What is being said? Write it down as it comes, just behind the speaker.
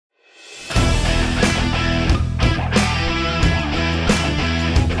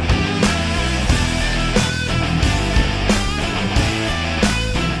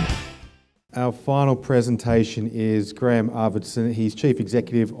Our final presentation is Graham Arvidson. He's Chief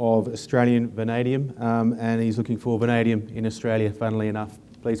Executive of Australian Vanadium, and he's looking for vanadium in Australia, funnily enough.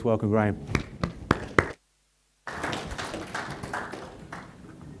 Please welcome Graham.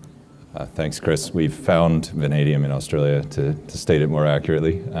 Thanks, Chris. We've found vanadium in Australia, to state it more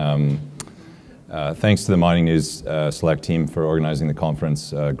accurately. Thanks to the Mining News Select team for organizing the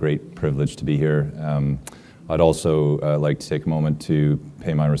conference. Great privilege to be here. I'd also like to take a moment to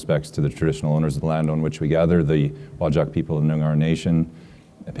pay my respects to the traditional owners of the land on which we gather, the Whadjuk people of Noongar Nation.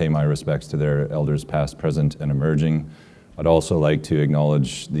 I pay my respects to their elders past, present, and emerging. I'd also like to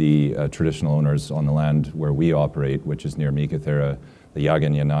acknowledge the traditional owners on the land where we operate, which is near Meekatharra, the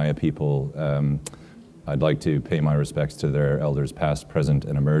Yagan Yanaya people. I'd like to pay my respects to their elders past, present,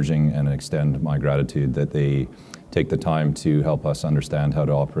 and emerging, and extend my gratitude that they take the time to help us understand how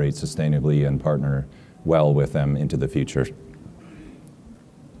to operate sustainably and partner well with them into the future.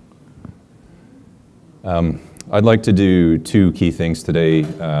 I'd like to do two key things today.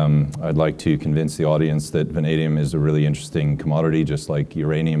 I'd like to convince the audience that vanadium is a really interesting commodity, just like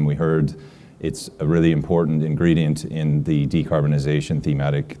uranium we heard. It's a really important ingredient in the decarbonization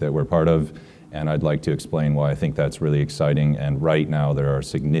thematic that we're part of, and I'd like to explain why I think that's really exciting. And right now there are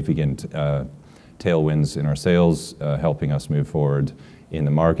significant tailwinds in our sales helping us move forward in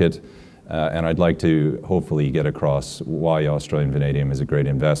the market. And I'd like to hopefully get across why Australian Vanadium is a great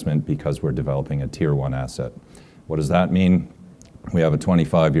investment, because we're developing a Tier 1 asset. What does that mean? We have a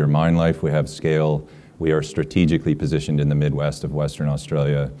 25-year mine life, we have scale, we are strategically positioned in the Midwest of Western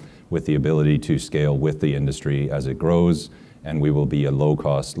Australia with the ability to scale with the industry as it grows, and we will be a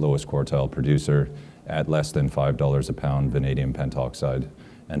low-cost, lowest quartile producer at less than $5 a pound vanadium pentoxide.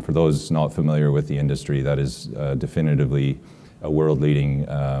 And for those not familiar with the industry, that is definitively a world-leading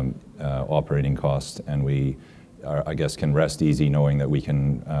operating cost, and we I guess can rest easy knowing that we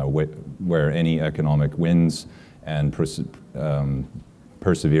can wear any economic winds and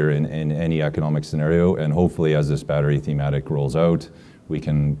persevere in any economic scenario, and hopefully as this battery thematic rolls out, we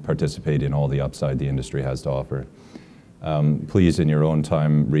can participate in all the upside the industry has to offer. Please, in your own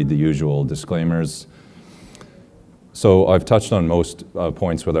time, read the usual disclaimers. So I've touched on most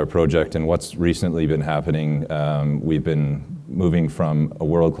points with our project and what's recently been happening. We've been moving from a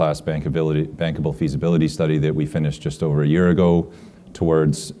world-class bankable feasibility study that we finished just over a year ago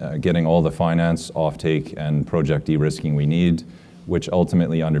towards getting all the finance, offtake, and project de-risking we need, which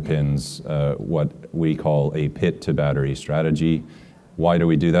ultimately underpins what we call a pit-to-battery strategy. Why do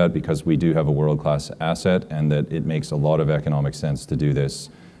we do that? Because we do have a world-class asset, and that it makes a lot of economic sense to do this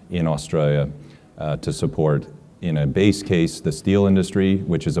in Australia to support, in a base case, the steel industry,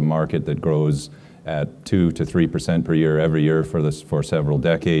 which is a market that grows at 2 to 3% per year every year for several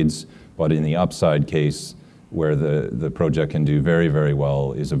decades. But in the upside case, where the project can do very, very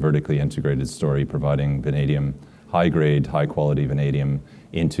well, is a vertically integrated story providing vanadium, high-grade, high-quality vanadium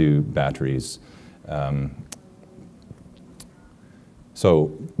into batteries. So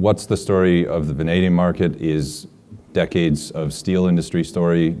what's the story of the vanadium market? Is decades of steel industry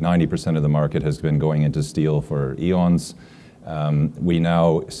story. 90% of the market has been going into steel for eons. We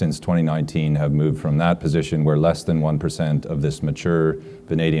now, since 2019, have moved from that position where less than 1% of this mature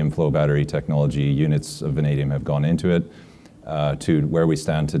vanadium flow battery technology units of vanadium have gone into it, to where we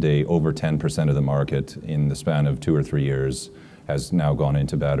stand today. Over 10% of the market in the span of 2 or 3 years has now gone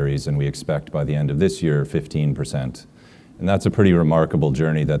into batteries, and we expect by the end of this year, 15%. And that's a pretty remarkable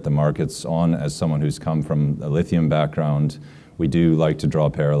journey that the market's on. As someone who's come from a lithium background, we do like to draw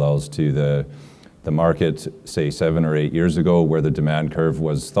parallels to the market, say 7 or 8 years ago, where the demand curve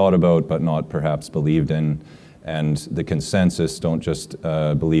was thought about but not perhaps believed in. And the consensus, don't just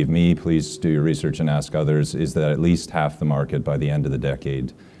believe me, please do your research and ask others, is that at least half the market by the end of the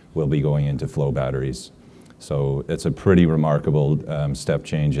decade will be going into flow batteries. So it's a pretty remarkable step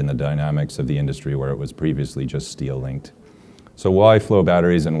change in the dynamics of the industry where it was previously just steel linked. So why flow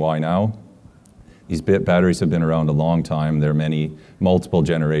batteries and why now? These batteries have been around a long time. There are multiple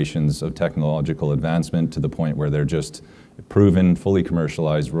generations of technological advancement to the point where they're just proven, fully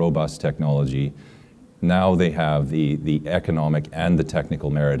commercialized, robust technology. Now they have the economic and the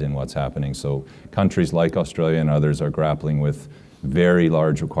technical merit in what's happening. So countries like Australia and others are grappling with very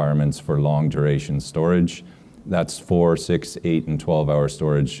large requirements for long duration storage. That's 4, 6, 8, and 12-hour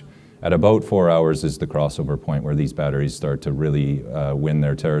storage. At about 4 hours is the crossover point where these batteries start to really win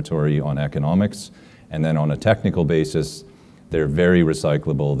their territory on economics. And then on a technical basis, they're very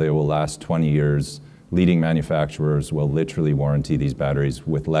recyclable. They will last 20 years. Leading manufacturers will literally warranty these batteries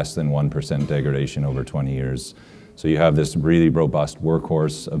with less than 1% degradation over 20 years. So you have this really robust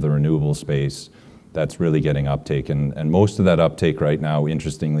workhorse of the renewable space that's really getting uptake. And most of that uptake right now,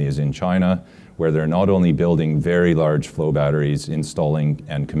 interestingly, is in China, where they're not only building very large flow batteries, installing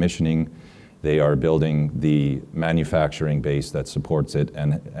and commissioning, they are building the manufacturing base that supports it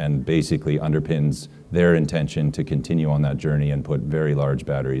and basically underpins their intention to continue on that journey and put very large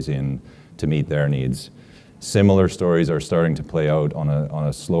batteries in to meet their needs. Similar stories are starting to play out on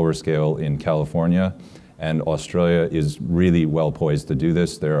a slower scale in California, and Australia is really well poised to do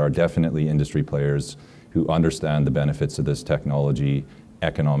this. There are definitely industry players who understand the benefits of this technology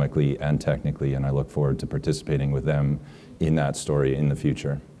economically and technically, and I look forward to participating with them in that story in the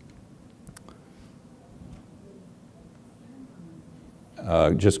future.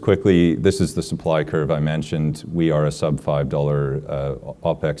 Just quickly, this is the supply curve I mentioned. We are a sub $5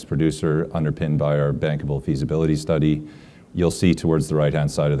 OPEX producer underpinned by our bankable feasibility study. You'll see towards the right-hand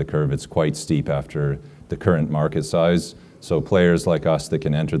side of the curve, it's quite steep after the current market size. So players like us that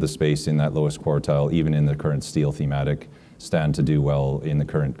can enter the space in that lowest quartile, even in the current steel thematic, stand to do well in the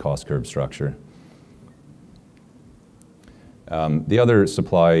current cost curve structure. The other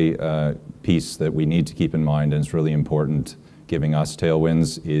supply piece that we need to keep in mind, and it's really important, giving us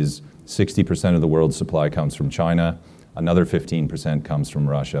tailwinds, is 60% of the world's supply comes from China, another 15% comes from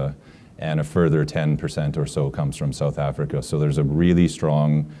Russia, and a further 10% or so comes from South Africa. So there's a really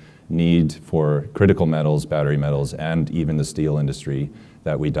strong need for critical metals, battery metals, and even the steel industry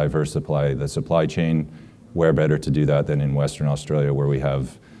that we diversify the supply chain. Where better to do that than in Western Australia, where we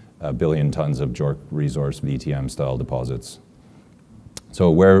have 1 billion tons of JORC resource VTM style deposits.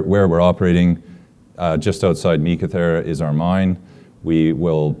 So where we're operating, just outside Meekatharra is our mine. We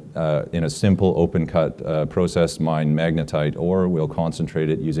will, in a simple open cut process, mine magnetite ore. We'll concentrate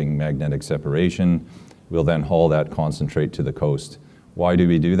it using magnetic separation. We'll then haul that concentrate to the coast. Why do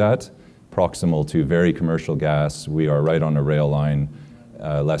we do that? Proximal to very commercial gas. We are right on a rail line,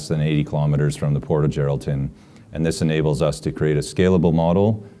 less than 80 kilometers from the Port of Geraldton. And this enables us to create a scalable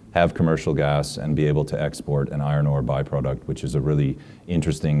model, have commercial gas, and be able to export an iron ore byproduct, which is a really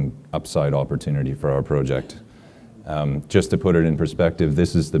interesting upside opportunity for our project. Just to put it in perspective,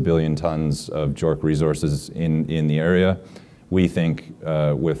 this is the 1 billion tons of JORC resources in the area. We think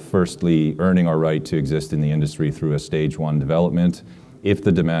with firstly earning our right to exist in the industry through a stage 1 development, if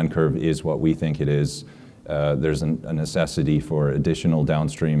the demand curve is what we think it is, there's a necessity for additional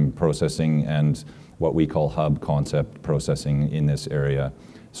downstream processing and what we call hub concept processing in this area.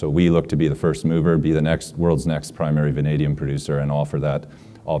 So we look to be the first mover, be the world's next primary vanadium producer, and offer that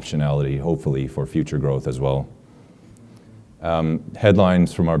optionality, hopefully, for future growth as well.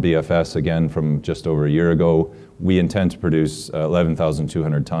 Headlines from our BFS, again, from just over a year ago. We intend to produce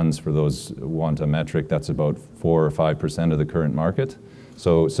 11,200 tons. For those who want a metric, that's about 4 or 5% of the current market.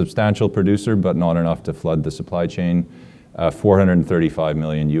 So substantial producer, but not enough to flood the supply chain. 435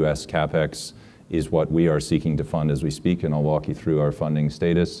 million US CapEx is what we are seeking to fund as we speak, and I'll walk you through our funding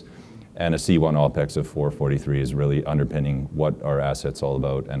status. And a C1 OPEX of 443 is really underpinning what our asset's all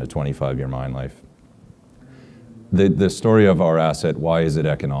about, and a 25-year mine life. The story of our asset, why is it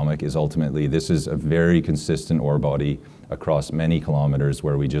economic, is ultimately this is a very consistent ore body across many kilometers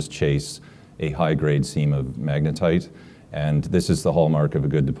where we just chase a high-grade seam of magnetite. And this is the hallmark of a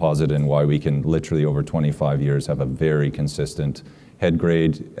good deposit, and why we can literally over 25 years have a very consistent head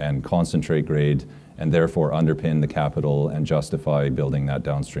grade and concentrate grade, and therefore underpin the capital and justify building that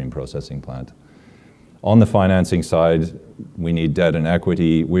downstream processing plant. On the financing side, we need debt and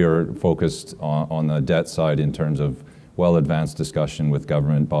equity. We are focused on the debt side in terms of well-advanced discussion with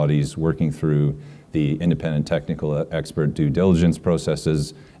government bodies, working through the independent technical expert due diligence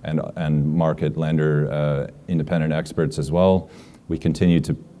processes and market lender independent experts as well. We continue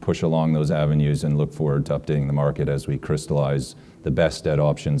to push along those avenues and look forward to updating the market as we crystallize the best debt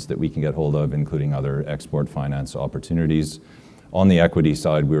options that we can get hold of, including other export finance opportunities. On the equity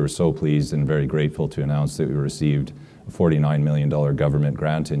side, we were so pleased and very grateful to announce that we received a $49 million government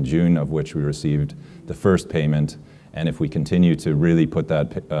grant in June, of which we received the first payment. And if we continue to really put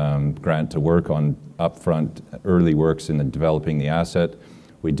that grant to work on upfront early works in developing the asset,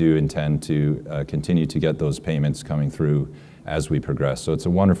 we do intend to continue to get those payments coming through as we progress. So it's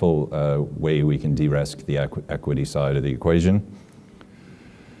a wonderful way we can de-risk the equity side of the equation.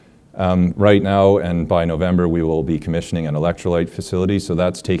 Right now, and by November, we will be commissioning an electrolyte facility. So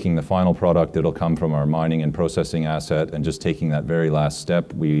that's taking the final product that'll come from our mining and processing asset and just taking that very last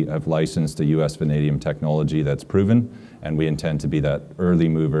step. We have licensed the US vanadium technology that's proven, and we intend to be that early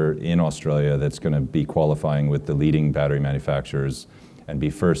mover in Australia that's going to be qualifying with the leading battery manufacturers and be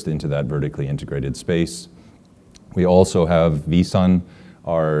first into that vertically integrated space. We also have VSUN,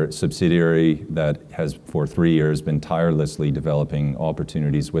 our subsidiary that has for 3 years been tirelessly developing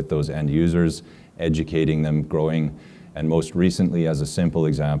opportunities with those end users educating them, growing. And most recently, as a simple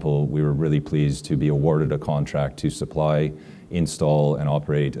example, we were really pleased to be awarded a contract to supply, install, and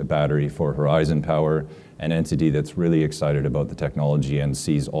operate a battery for Horizon Power, an entity that's really excited about the technology and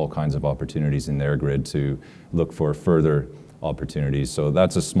sees all kinds of opportunities in their grid to look for further opportunities. So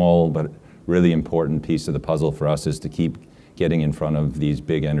that's a small but really important piece of the puzzle for us, is to keep getting in front of these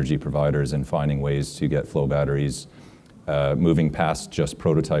big energy providers and finding ways to get flow batteries moving past just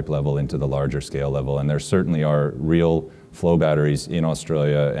prototype level into the larger scale level. And there certainly are real flow batteries in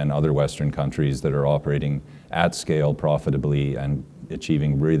Australia and other Western countries that are operating at scale profitably and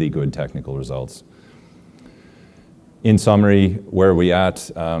achieving really good technical results. In summary, where are we at?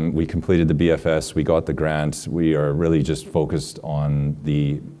 We completed the BFS, we got the grant. We are really just focused on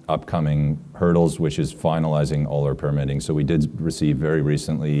the upcoming hurdles, which is finalizing all our permitting. So we did receive very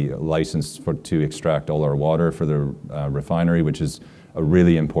recently a license to extract all our water for the refinery, which is a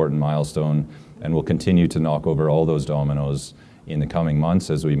really important milestone. And we'll continue to knock over all those dominoes in the coming months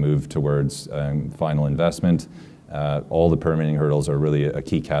as we move towards final investment. All the permitting hurdles are really a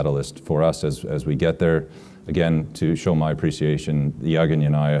key catalyst for us as we get there. Again, to show my appreciation, the Yaghan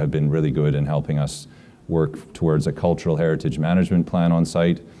Yanaya have been really good in helping us work towards a cultural heritage management plan on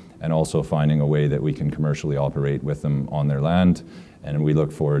site, and also finding a way that we can commercially operate with them on their land. And we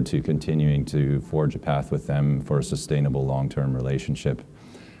look forward to continuing to forge a path with them for a sustainable long-term relationship.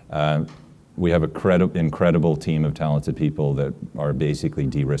 We have an incredible team of talented people that are basically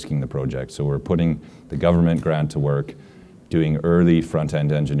de-risking the project. So we're putting the government grant to work, doing early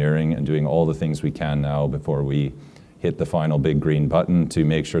front-end engineering, and doing all the things we can now before we hit the final big green button to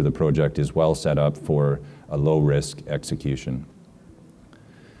make sure the project is well set up for a low-risk execution.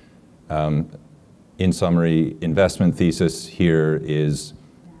 In summary, investment thesis here is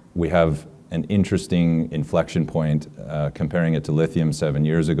we have an interesting inflection point comparing it to lithium 7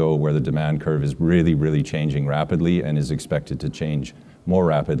 years ago, where the demand curve is really, really changing rapidly and is expected to change more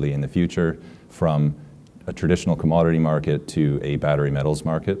rapidly in the future from a traditional commodity market to a battery metals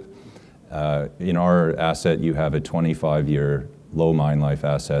market. In our asset, you have a 25-year low mine life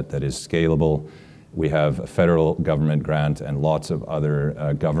asset that is scalable. We have a federal government grant and lots of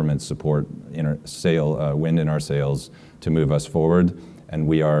other government support in our wind in our sails to move us forward. And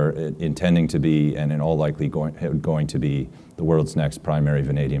we are intending to be, and in all likelihood going to be, the world's next primary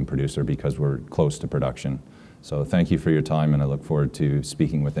vanadium producer, because we're close to production. So thank you for your time, and I look forward to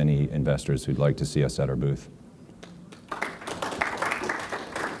speaking with any investors who'd like to see us at our booth.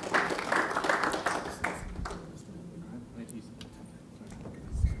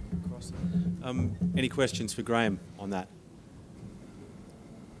 Any questions for Graham on that?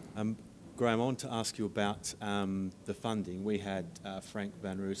 Graham, I want to ask you about the funding. We had Frank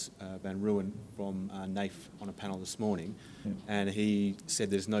van Rooyen from NAIF on a panel this morning, and he said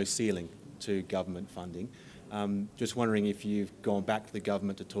there's no ceiling to government funding. Just wondering if you've gone back to the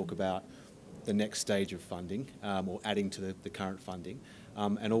government to talk about the next stage of funding, or adding to the current funding,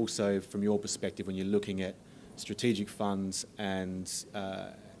 and also from your perspective when you're looking at strategic funds and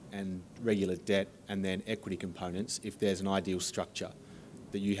regular debt and then equity components, if there's an ideal structure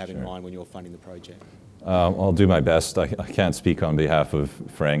that you have in mind when you're funding the project. I'll do my best. I can't speak on behalf of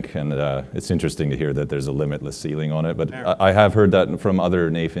Frank, and it's interesting to hear that there's a limitless ceiling on it, but I have heard that from other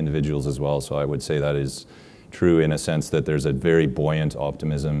NAIF individuals as well, so I would say that is true in a sense that there's a very buoyant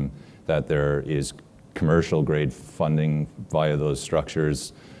optimism that there is commercial grade funding via those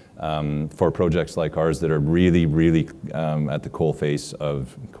structures for projects like ours that are really, really at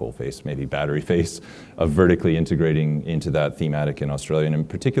the maybe battery face of vertically integrating into that thematic in Australia. And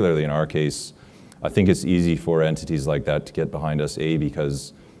particularly in our case, I think it's easy for entities like that to get behind us,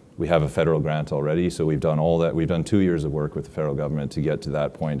 because we have a federal grant already. So we've done all that. We've done 2 years of work with the federal government to get to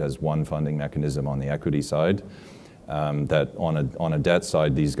that point as one funding mechanism on the equity side. That on a debt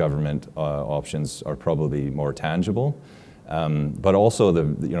side, these government options are probably more tangible. But also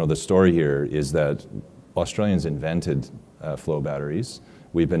the story here is that Australians invented flow batteries.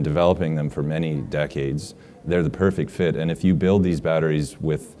 We've been developing them for many decades. They're the perfect fit. And if you build these batteries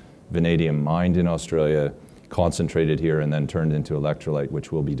with vanadium mined in Australia, concentrated here, and then turned into electrolyte,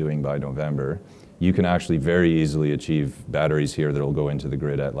 which we'll be doing by November, you can actually very easily achieve batteries here that will go into the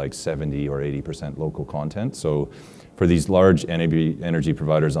grid at like 70 or 80% local content. So for these large energy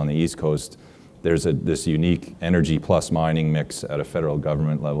providers on the East Coast, there's this unique energy plus mining mix at a federal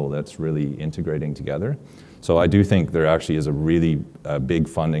government level that's really integrating together. So I do think there actually is a really big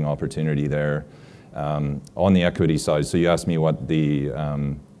funding opportunity there on the equity side. So you asked me what the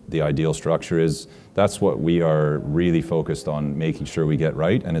ideal structure is. That's what we are really focused on making sure we get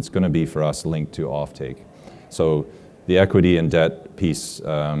right, and it's going to be for us linked to offtake. So the equity and debt piece,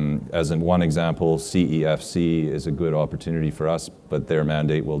 as in one example, CEFC is a good opportunity for us, but their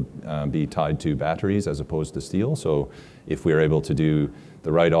mandate will be tied to batteries as opposed to steel. So if we're able to do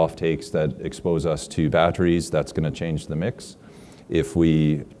the right offtakes that expose us to batteries, that's going to change the mix. If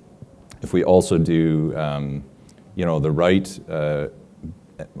we also do the right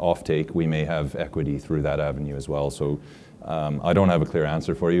offtake, we may have equity through that avenue as well. So I don't have a clear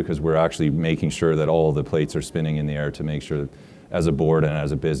answer for you because we're actually making sure that all the plates are spinning in the air to make sure that as a board and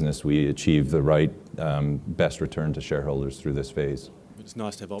as a business we achieve the right best return to shareholders through this phase. It's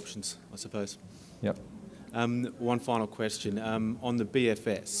nice to have options, I suppose. Yep. One final question. On the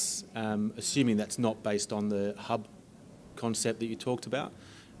BFS, assuming that's not based on the hub concept that you talked about,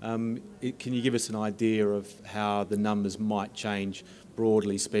 can you give us an idea of how the numbers might change,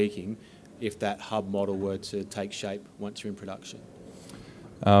 broadly speaking, if that hub model were to take shape once you're in production?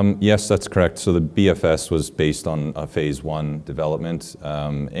 Yes, that's correct. So the BFS was based on a phase 1 development.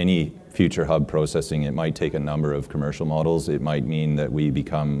 Any future hub processing, it might take a number of commercial models. It might mean that we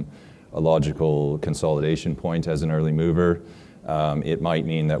become a logical consolidation point as an early mover. It might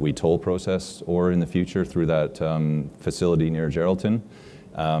mean that we toll process ore in the future through that facility near Geraldton.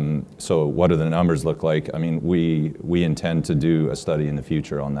 So what do the numbers look like? I mean, we intend to do a study in the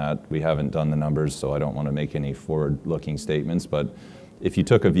future on that. We haven't done the numbers, so I don't want to make any forward-looking statements, but if you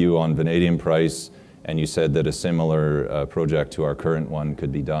took a view on vanadium price and you said that a similar project to our current one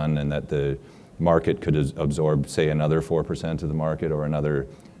could be done and that the market could absorb, say, another 4% of the market or another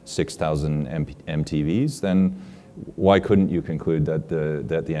 6,000 MTVs, then why couldn't you conclude that the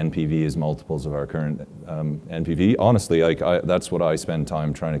NPV is multiples of our current NPV? Honestly, that's what I spend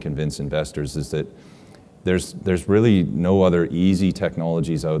time trying to convince investors, is that there's really no other easy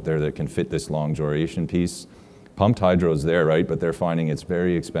technologies out there that can fit this long duration piece. Pumped hydro is there, right? But they're finding it's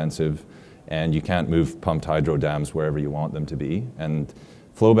very expensive and you can't move pumped hydro dams wherever you want them to be. And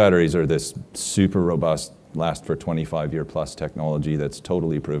flow batteries are this super robust, last for 25-year plus technology that's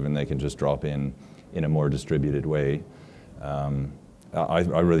totally proven they can just drop in a more distributed way. I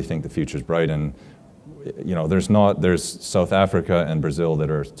really think the future's bright, and there's South Africa and Brazil that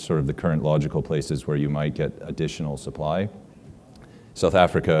are sort of the current logical places where you might get additional supply. South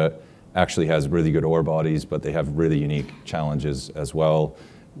Africa actually has really good ore bodies, but they have really unique challenges as well.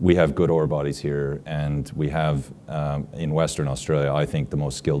 We have good ore bodies here, and we have, in Western Australia, I think the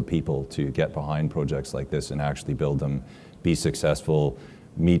most skilled people to get behind projects like this and actually build them, be successful,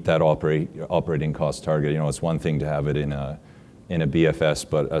 meet that operating cost target. It's one thing to have it in a BFS,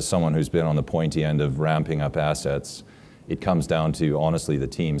 but as someone who's been on the pointy end of ramping up assets, it comes down to, honestly, the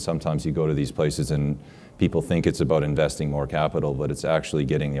team. Sometimes you go to these places and people think it's about investing more capital, but it's actually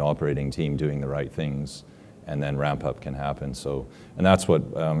getting the operating team doing the right things, and then ramp up can happen. So, and that's what,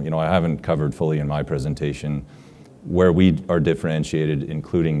 I haven't covered fully in my presentation. Where we are differentiated,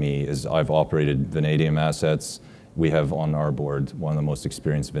 including me, is I've operated vanadium assets. We have on our board one of the most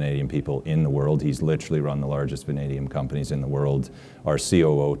experienced vanadium people in the world. He's literally run the largest vanadium companies in the world. Our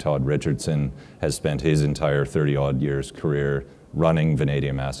COO, Todd Richardson, has spent his entire 30-odd years career running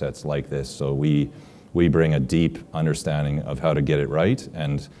vanadium assets like this. So we bring a deep understanding of how to get it right,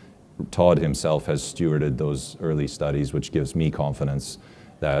 and Todd himself has stewarded those early studies, which gives me confidence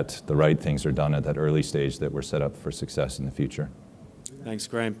that the right things are done at that early stage, that we're set up for success in the future. Thanks,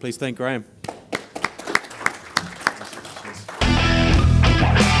 Graham. Please thank Graham.